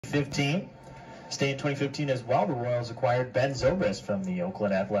2015. Stay in 2015 as well. The Royals acquired Ben Zobrist from the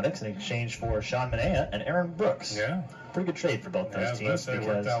Oakland Athletics in exchange for Sean Manaea and Aaron Brooks. Yeah. Pretty good trade for both those teams. It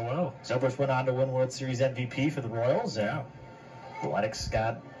worked out well. Zobrist went on to win World Series MVP for the Royals. And the Athletics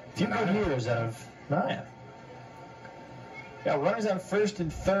got a few good years out of Manaea. Got runners on first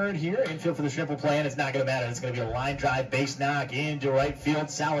and third here. Infield for the triple play, and it's not going to matter. It's going to be a line drive base knock into right field.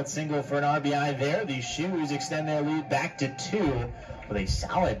 Solid single for an RBI there. The Shoes extend their lead back to 2 with a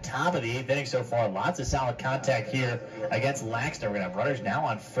solid top of the 8th inning so far. Lots of solid contact here against Laxton. We're going to have runners now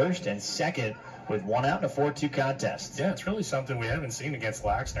on first and second with 1 out in a 4-2 contest. Yeah, it's really something we haven't seen against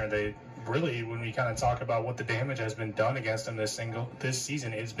Laxton. They really, when we kind of talk about what the damage has been done against them this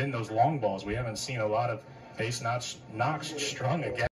season, it's been those long balls. We haven't seen a lot of base knocks strung again.